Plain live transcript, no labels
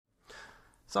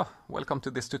So, welcome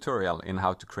to this tutorial in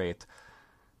how to create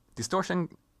distortion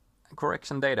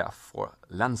correction data for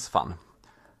Lensfun.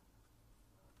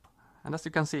 And as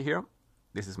you can see here,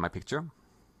 this is my picture.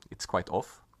 It's quite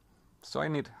off, so I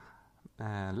need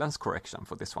lens correction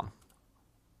for this one.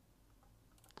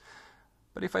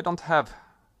 But if I don't have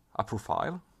a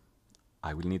profile,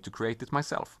 I will need to create it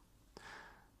myself.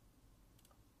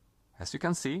 As you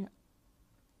can see,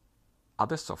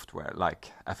 other software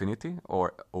like Affinity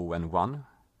or ON1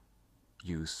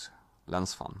 use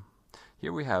Lensfun.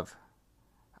 Here we have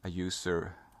a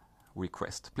user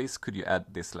request. Please could you add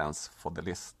this lens for the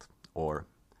list? Or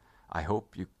I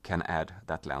hope you can add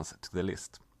that lens to the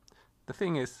list. The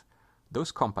thing is,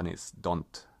 those companies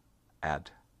don't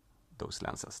add those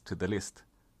lenses to the list.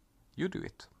 You do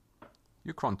it.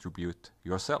 You contribute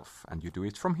yourself and you do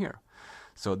it from here.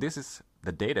 So this is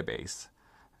the database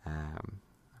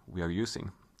we are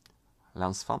using,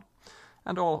 Lensfun,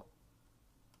 and all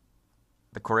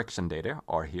the correction data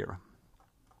are here,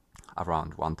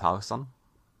 around 1000.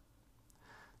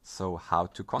 So how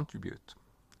to contribute?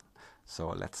 So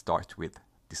let's start with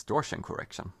distortion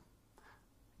correction.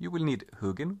 You will need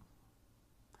Hugin,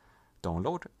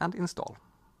 download and install.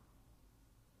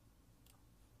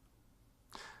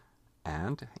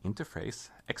 And interface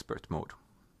expert mode.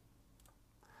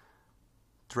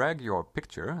 Drag your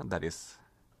picture that is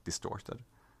distorted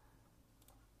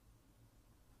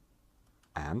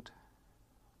and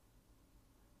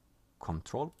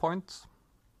control points,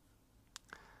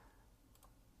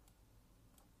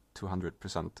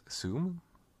 200% zoom.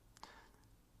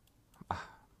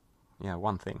 Yeah,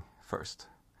 one thing first.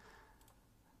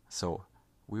 So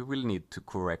we will need to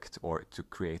correct or to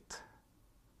create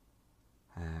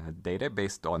data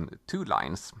based on two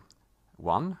lines,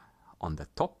 one on the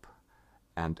top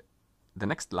and the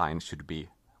next line should be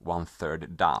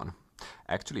 1/3 down.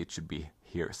 Actually it should be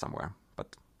here somewhere,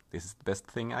 but this is the best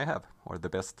thing I have, or the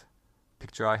best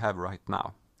picture I have right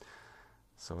now.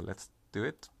 So let's do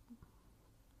it.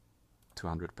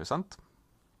 200%.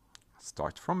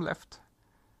 Start from left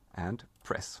and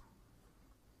press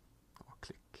or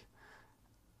click.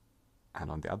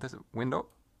 And on the other window,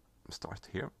 start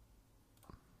here.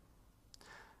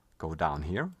 Go down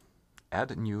here,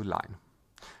 add a new line.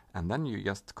 And then you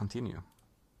just continue.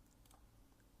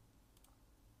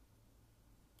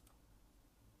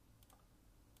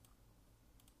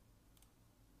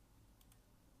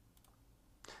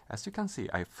 As you can see,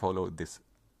 I follow this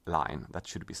line that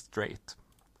should be straight.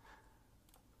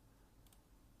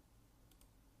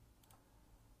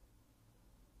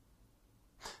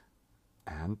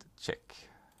 And check.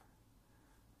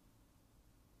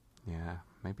 Yeah,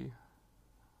 maybe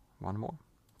one more,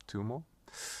 two more.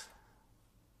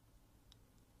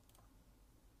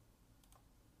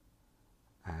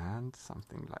 And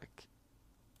something like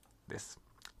this.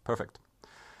 Perfect.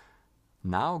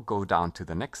 Now go down to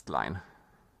the next line.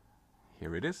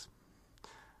 Here it is.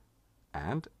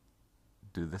 And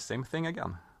do the same thing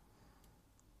again.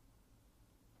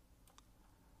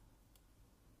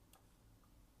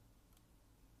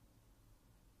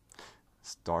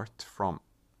 Start from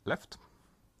left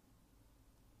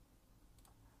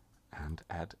and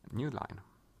add new line.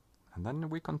 And then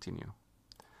we continue.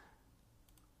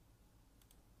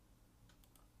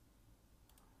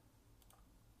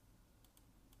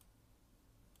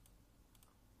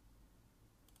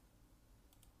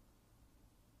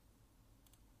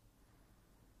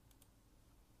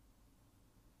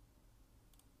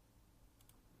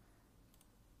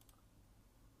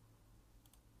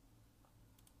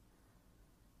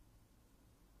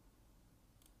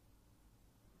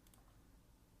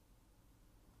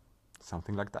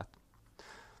 Something like that.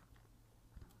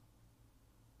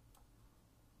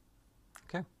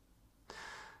 Okay.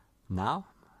 Now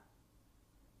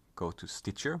go to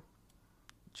Stitcher,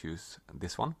 choose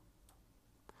this one.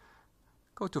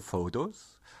 Go to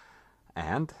Photos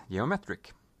and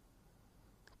Geometric,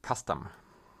 Custom.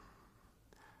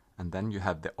 And then you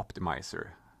have the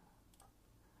optimizer.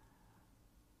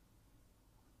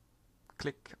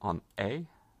 Click on A,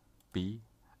 B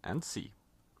and C.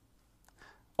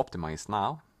 Optimize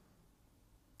now.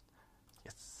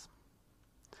 Yes.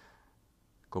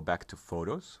 Go back to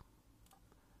Photos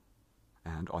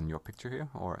and on your picture here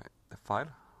or the file,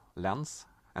 Lens,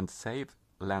 and save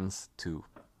lens to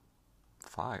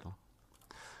file.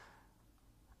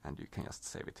 And you can just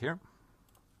save it here.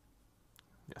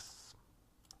 Yes.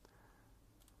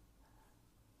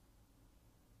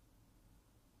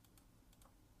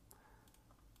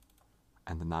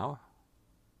 And now,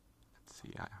 let's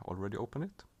see, I already opened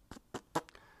it.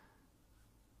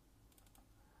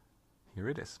 Here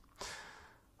it is.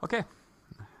 Okay,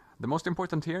 the most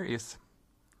important here is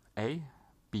A,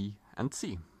 B, and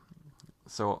C.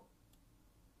 So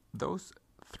those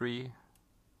three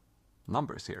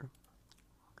numbers here,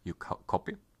 you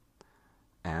copy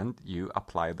and you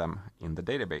apply them in the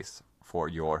database for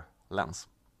your lens.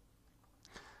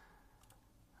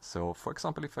 So for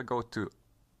example, if I go to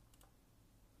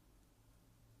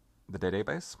the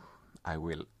database, I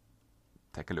will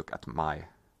take a look at my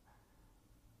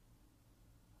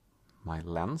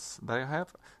lens that I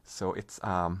have. So it's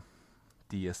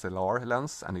DSLR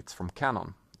lens and it's from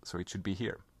Canon, so it should be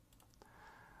here.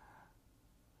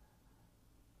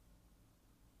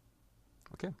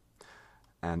 Okay,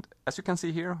 and as you can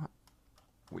see here,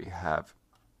 we have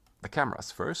the cameras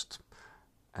first,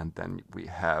 and then we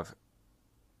have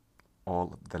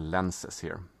all the lenses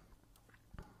here.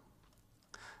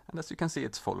 And as you can see,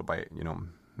 it's followed by,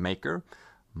 maker,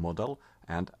 model,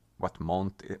 and what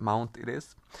mount it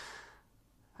is,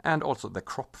 and also the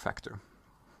crop factor.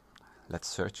 Let's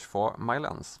search for my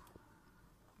lens.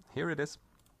 Here it is.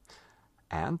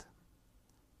 And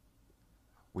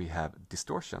we have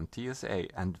distortion, TSA,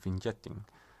 and vignetting.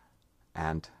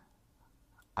 And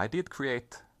I did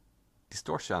create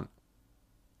distortion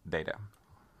data.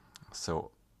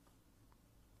 So,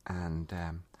 and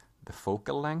the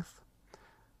focal length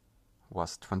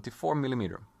was 24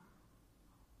 millimeter.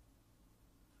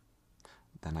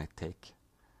 Then I take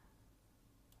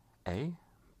A,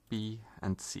 B,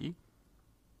 and C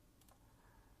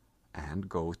and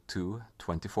go to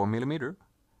 24 millimeter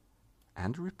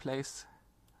and replace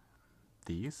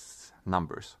these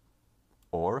numbers,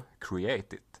 or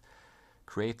create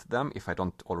them if I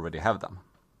don't already have them.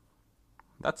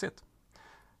 That's it.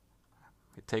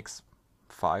 It takes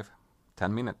 5-10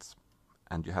 minutes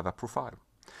and you have a profile.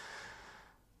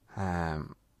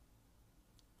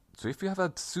 So if you have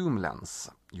a zoom lens,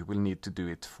 you will need to do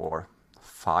it for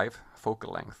 5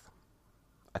 focal length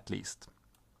at least.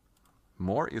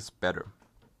 More is better.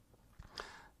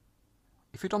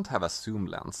 If you don't have a zoom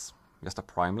lens, just a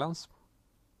prime lens,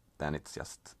 then it's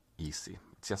just easy.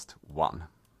 It's just one.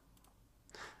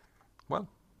 Well,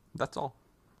 that's all.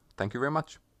 Thank you very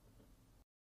much.